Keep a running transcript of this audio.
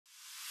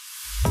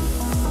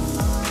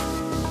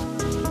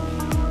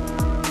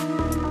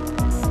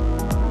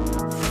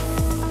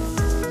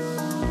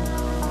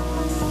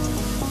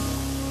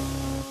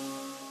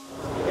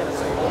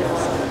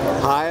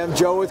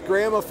Joe with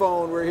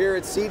Gramophone. We're here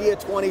at CEDIA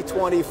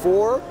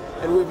 2024,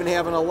 and we've been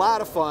having a lot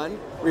of fun.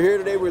 We're here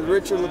today with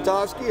Richard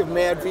Lutovsky of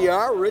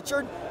MadVR.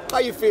 Richard, how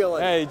you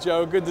feeling? Hey,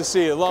 Joe, good to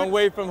see you. Long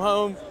way from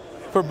home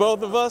for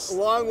both of us? A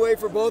long way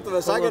for both of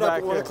us. I got up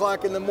at 1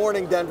 o'clock in the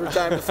morning Denver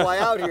time to fly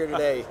out here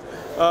today.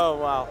 Oh,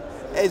 wow.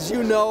 As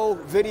you know,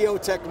 video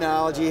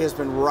technology has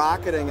been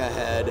rocketing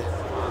ahead,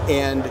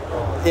 and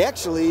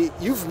actually,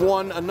 you've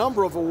won a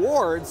number of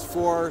awards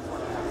for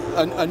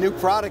a new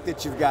product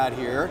that you've got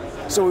here.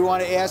 So we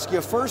want to ask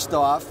you first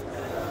off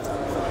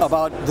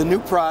about the new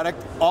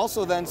product,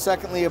 also then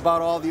secondly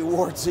about all the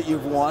awards that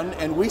you've won.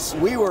 And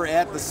we were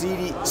at the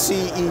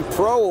CE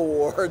Pro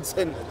Awards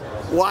and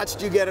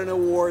watched you get an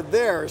award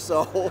there.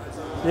 So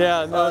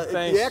yeah, no,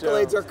 thanks, the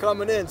accolades are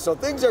coming in. So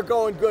things are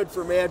going good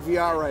for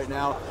MadVR right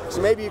now.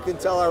 So maybe you can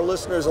tell our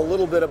listeners a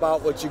little bit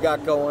about what you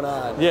got going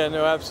on. Yeah,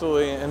 no,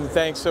 absolutely. And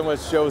thanks so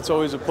much, Joe. It's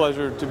always a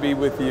pleasure to be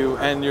with you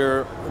and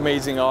your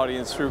amazing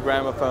audience through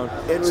Gramophone.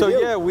 So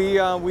yeah,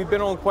 we've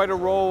been on quite a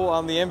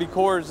roll. The MB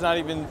Core is not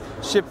even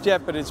shipped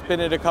yet, but it's been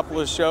at a couple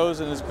of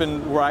shows and it's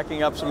been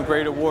racking up some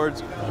great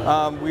awards.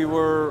 We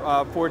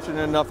were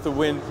fortunate enough to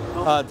win,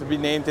 to be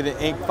named to the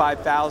Inc.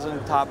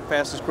 5000 top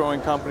fastest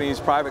growing companies,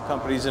 private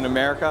companies in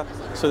America.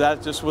 So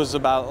that just was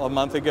about a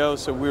month ago.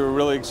 So we were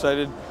really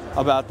excited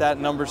about that.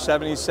 Number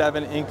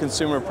 77 in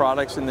consumer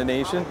products in the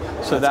nation.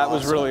 So that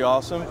was really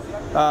awesome.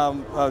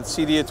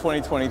 CEDIA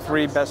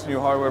 2023, best new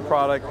hardware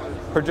product.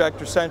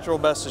 Projector Central,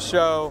 best of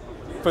show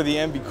for the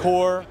MB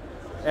Core.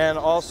 And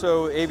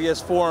also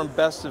ABS Forum,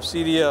 best of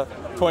CEDIA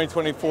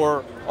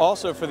 2024,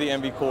 also for the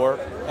MB Core.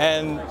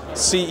 And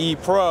CE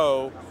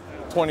Pro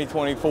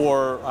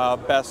 2024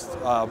 best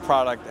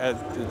product at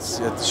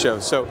the show.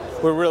 So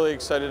we're really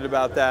excited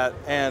about that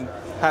and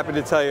happy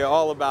to tell you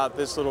all about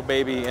this little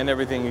baby and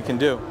everything you can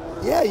do.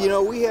 Yeah, you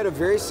know, we had a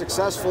very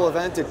successful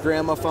event at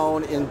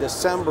Gramophone in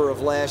December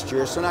of last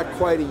year, so not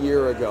quite a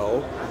year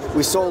ago.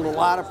 We sold a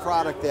lot of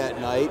product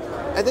that night.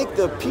 I think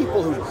the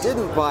people who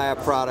didn't buy a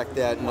product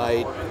that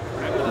night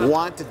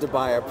wanted to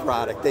buy a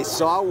product. They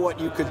saw what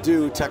you could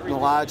do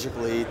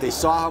technologically. They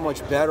saw how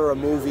much better a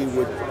movie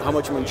would, how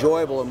much more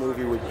enjoyable a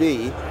movie would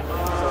be.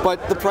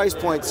 But the price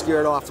point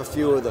scared off a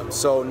few of them.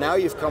 So now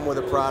you've come with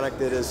a product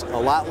that is a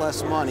lot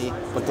less money,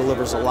 but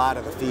delivers a lot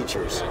of the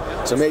features.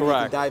 So maybe you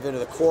can dive into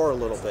the core a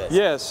little bit.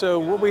 Yeah, so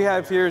what we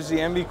have here is the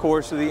MB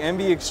Core. So the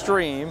MB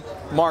Extreme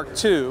Mark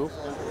II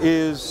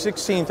is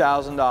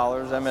 $16,000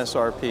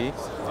 MSRP.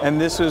 And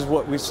this is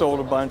what we sold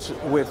a bunch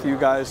with you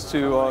guys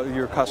to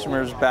your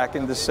customers back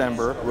in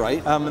December.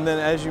 Right. And then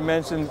as you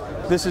mentioned,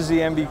 this is the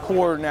MB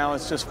Core. Now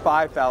it's just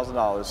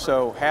 $5,000.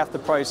 So half the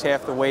price,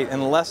 half the weight,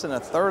 and less than a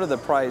third of the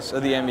price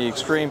of the MB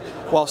Extreme,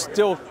 while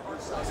still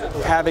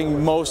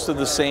having most of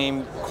the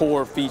same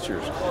core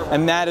features.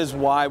 And that is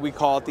why we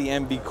call it the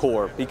MB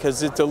Core,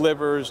 because it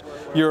delivers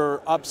your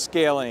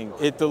upscaling,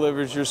 it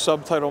delivers your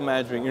subtitle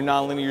management, your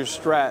nonlinear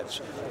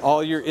stretch,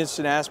 all your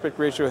instant aspect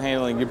ratio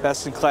handling, your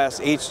best-in-class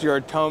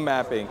HDR tone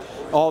mapping,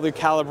 all the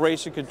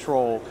calibration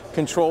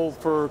control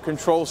for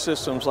control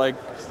systems like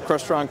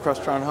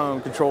Crestron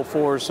Home, Control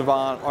 4,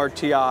 Savant,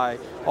 RTI,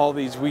 all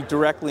these. We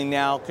directly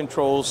now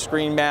control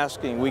screen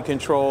masking, we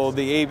control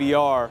the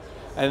AVR,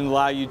 and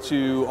allow you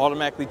to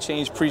automatically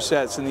change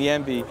presets in the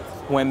MB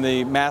when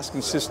the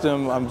masking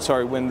system,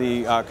 when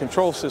the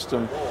control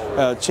system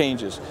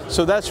changes.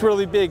 So that's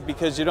really big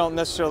because you don't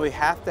necessarily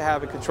have to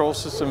have a control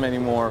system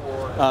anymore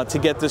to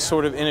get this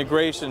sort of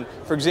integration.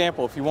 For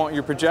example, if you want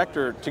your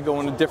projector to go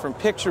in a different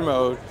picture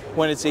mode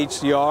when it's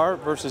HDR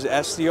versus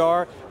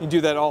SDR, you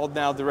do that all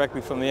now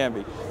directly from the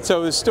MB.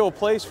 So there's still a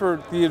place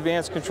for the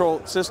advanced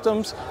control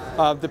systems,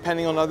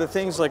 depending on other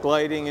things like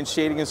lighting and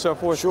shading and so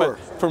forth. Sure.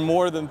 But for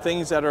more than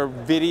things that are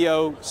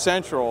video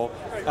central,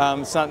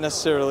 it's not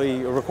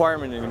necessarily a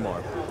requirement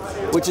anymore.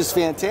 Which is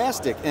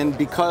fantastic, and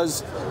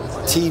because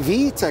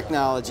TV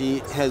technology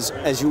has,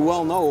 as you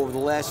well know, over the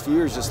last few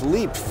years just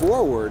leaped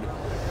forward,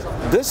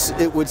 this,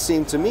 it would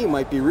seem to me,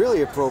 might be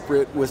really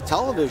appropriate with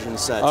television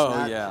sets.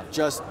 Oh, yeah.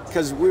 Just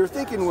because we were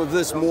thinking of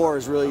this more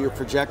as really your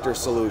projector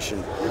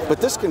solution, but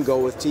this can go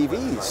with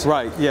TVs.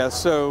 Right, yeah,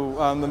 so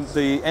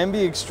the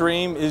MB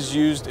Extreme is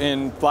used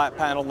in flat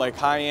panel, like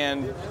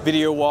high-end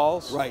video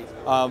walls. Right.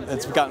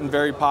 It's gotten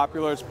very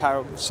popular. It's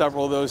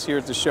several of those here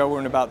at the show. We're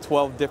in about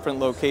 12 different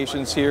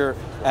locations here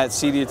at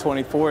CEDIA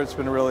 24. It's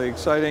been really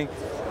exciting.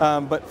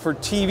 But for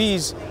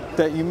TVs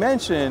that you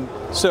mentioned,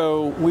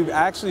 so we've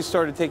actually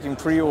started taking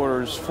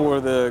pre-orders for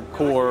the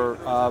Core,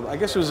 I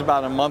guess it was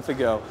about a month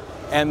ago.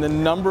 And the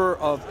number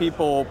of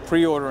people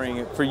pre-ordering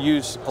it for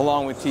use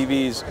along with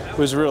TVs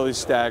was really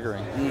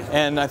staggering.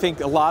 And I think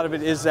a lot of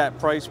it is that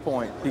price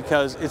point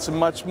because it's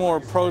much more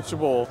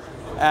approachable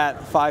at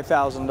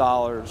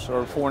 $5,000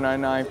 or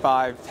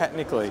 $4,995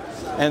 technically.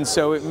 And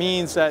so it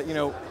means that, you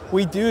know,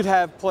 we do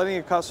have plenty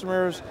of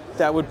customers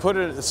that would put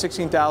it at a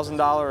 $16,000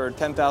 or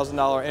 $10,000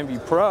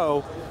 MB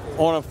Pro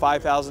on a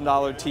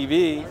 $5,000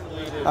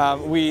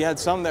 TV. We had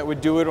some that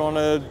would do it on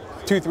a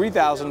 $2,000 to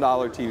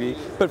 $3,000 TV,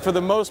 but for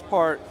the most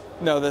part,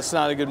 no, that's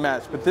not a good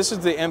match. But this is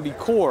the MV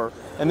Core,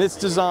 and it's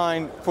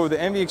designed for the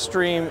MV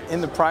Extreme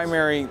in the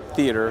primary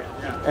theater,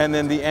 and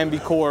then the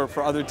MV Core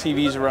for other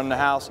TVs around the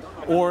house,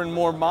 or in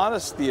more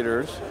modest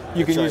theaters,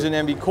 you can use an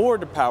MV Core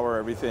to power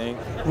everything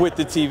with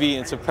the TV,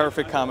 and it's a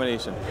perfect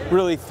combination.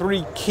 Really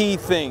 3 key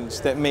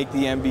things that make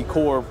the MV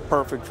Core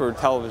perfect for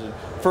television.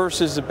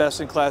 First is the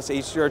best-in-class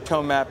HDR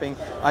tone mapping,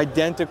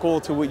 identical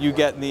to what you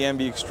get in the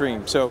MV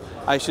Extreme. So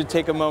I should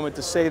take a moment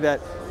to say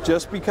that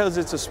just because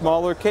it's a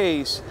smaller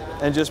case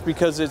and just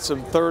because it's a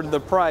third of the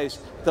price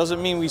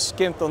doesn't mean we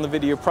skimped on the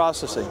video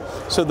processing.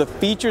 So the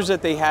features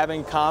that they have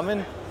in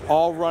common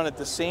all run at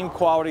the same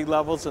quality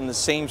levels and the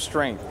same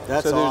strength.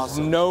 That's so there's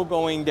awesome. no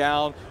going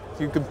down.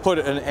 You could put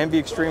an MV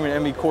Extreme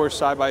and MV Core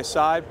side by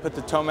side, put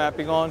the tone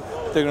mapping on,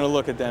 they're going to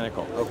look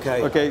identical.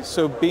 Okay. Okay,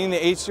 so being the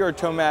HDR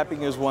tone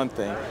mapping is one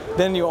thing.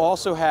 Then you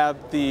also have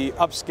the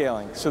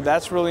upscaling. So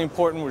that's really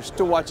important. We're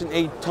still watching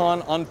a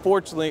ton,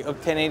 unfortunately,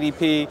 of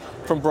 1080p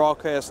from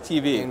broadcast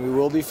TV. And we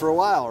will be for a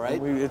while,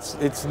 right?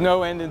 It's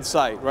no end in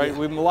sight, right? Yeah.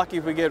 We're lucky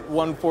if we get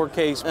one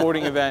 4K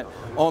sporting event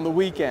on the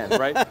weekend,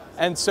 right?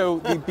 And so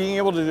being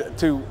able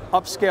to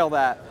upscale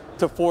that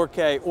to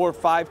 4K or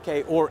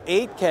 5K or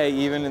 8K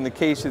even in the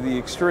case of the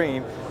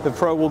Extreme, the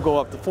Pro will go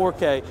up to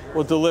 4K,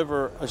 will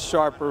deliver a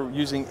sharper,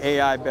 using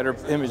AI, better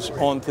image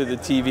onto the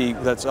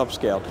TV that's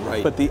upscaled.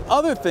 Right. But the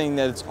other thing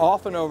that is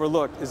often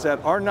overlooked is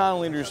that our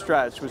nonlinear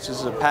stretch, which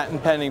is a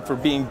patent pending for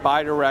being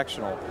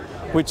bidirectional,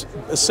 which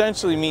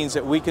essentially means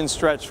that we can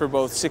stretch for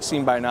both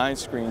 16:9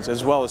 screens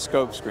as well as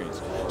scope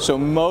screens. So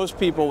most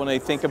people, when they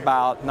think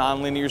about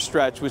nonlinear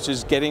stretch, which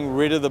is getting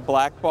rid of the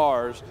black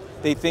bars,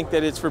 they think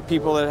that it's for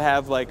people that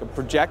have like a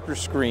projector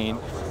screen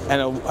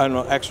and an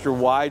extra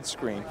wide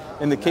screen.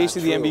 In the case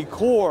of the MV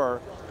Core,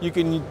 you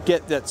can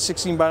get that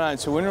 16:9.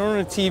 So when you're on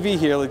a TV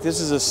here, like this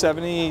is a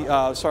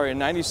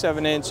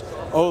 97-inch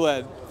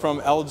OLED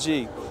from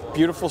LG,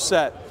 beautiful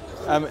set.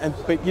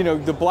 But you know,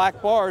 the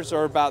black bars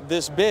are about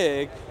this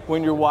big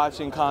when you're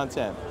watching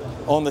content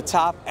on the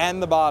top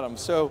and the bottom.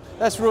 So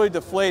that's really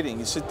deflating.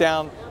 You sit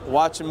down,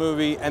 watch a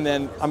movie, and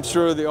then I'm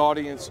sure the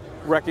audience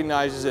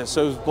recognizes this.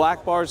 So those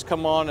black bars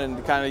come on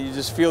and kind of you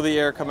just feel the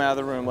air come out of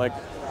the room. Like,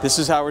 this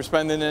is how we're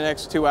spending the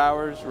next 2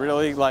 hours,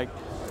 really? Like,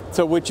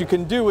 so what you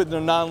can do with the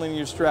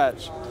nonlinear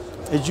stretch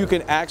is you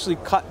can actually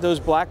cut those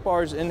black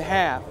bars in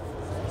half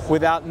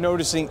without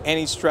noticing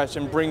any stretch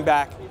and bring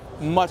back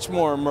much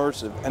more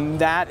immersive. And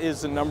that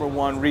is the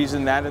 #1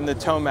 reason, that in the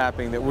tone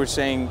mapping, that we're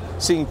seeing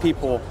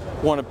people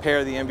want to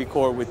pair the MV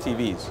Core with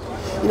TVs.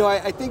 You know,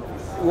 I think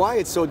why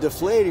it's so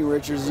deflating,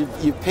 Richard, is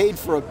you paid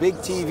for a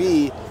big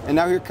TV, and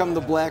now here come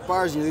the black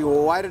bars, and you think,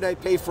 well, why did I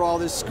pay for all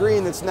this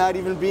screen that's not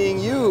even being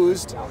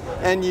used?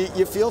 And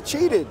you feel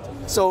cheated.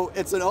 So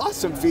it's an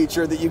awesome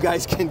feature that you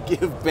guys can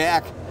give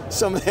back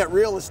some of that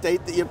real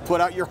estate that you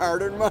put out your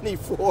hard-earned money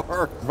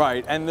for.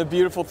 Right, and the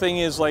beautiful thing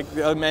is, like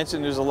I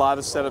mentioned, there's a lot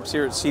of setups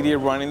here at CDA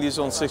running these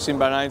on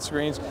 16:9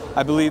 screens.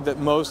 I believe that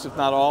most, if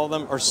not all of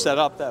them, are set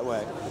up that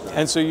way.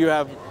 And so you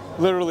have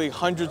literally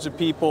hundreds of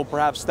people,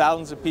 perhaps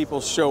thousands of people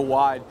show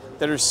wide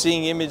that are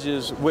seeing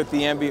images with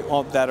the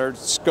MV that are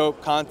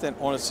scope content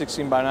on a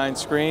 16:9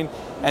 screen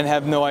and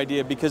have no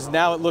idea, because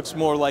now it looks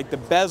more like the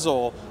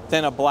bezel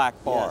than a black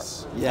bar.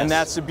 Yes, yes. And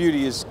that's the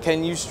beauty, is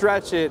can you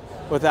stretch it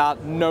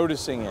without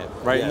noticing it,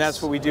 right? Yes. And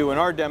that's what we do in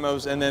our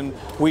demos, and then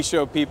we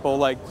show people,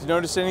 like,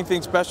 notice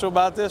anything special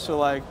about this? Or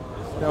like,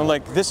 you know,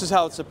 like, this is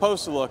how it's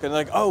supposed to look. And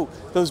like, oh,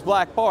 those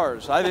black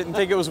bars. I didn't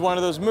think it was one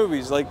of those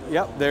movies. Like,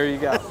 yep, there you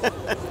go.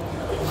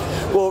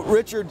 Well,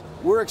 Richard,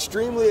 we're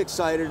extremely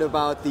excited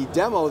about the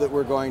demo that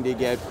we're going to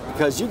get,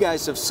 because you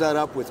guys have set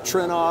up with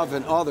Trinov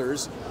and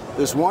others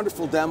this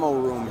wonderful demo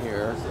room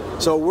here.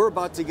 So we're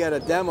about to get a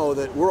demo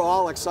that we're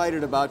all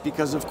excited about,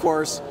 because of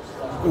course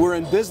we're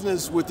in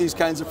business with these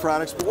kinds of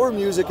products, but we're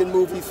music and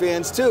movie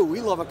fans too.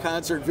 We love a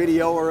concert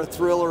video or a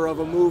thriller of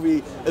a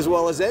movie as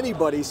well as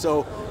anybody,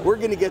 so we're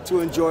going to get to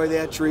enjoy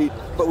that treat.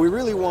 But we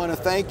really want to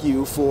thank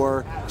you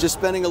for just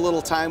spending a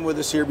little time with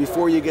us here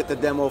before you get the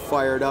demo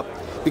fired up,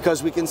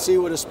 because we can see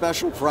what a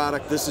special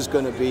product this is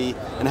going to be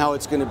and how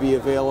it's going to be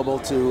available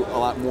to a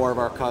lot more of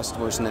our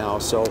customers now.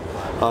 So,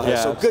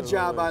 so good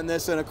job on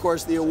this, and of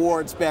course the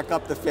awards back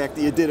up the fact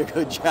that you did a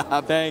good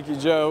job. Thank you,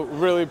 Joe.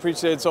 Really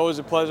appreciate it. It's always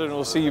a pleasure, and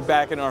we'll see you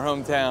back in our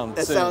hometown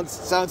soon.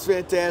 Sounds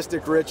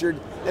fantastic, Richard.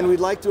 And we'd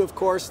like to, of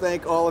course,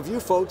 thank all of you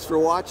folks for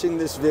watching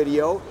this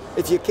video.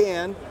 If you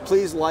can,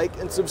 please like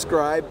and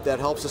subscribe. That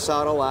helps us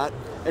out a lot.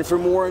 And for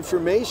more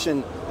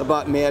information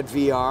about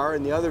MadVR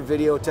and the other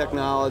video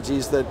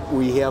technologies that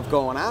we have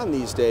going on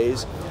these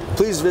days,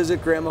 please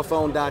visit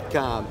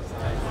Gramophone.com.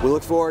 We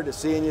look forward to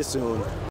seeing you soon.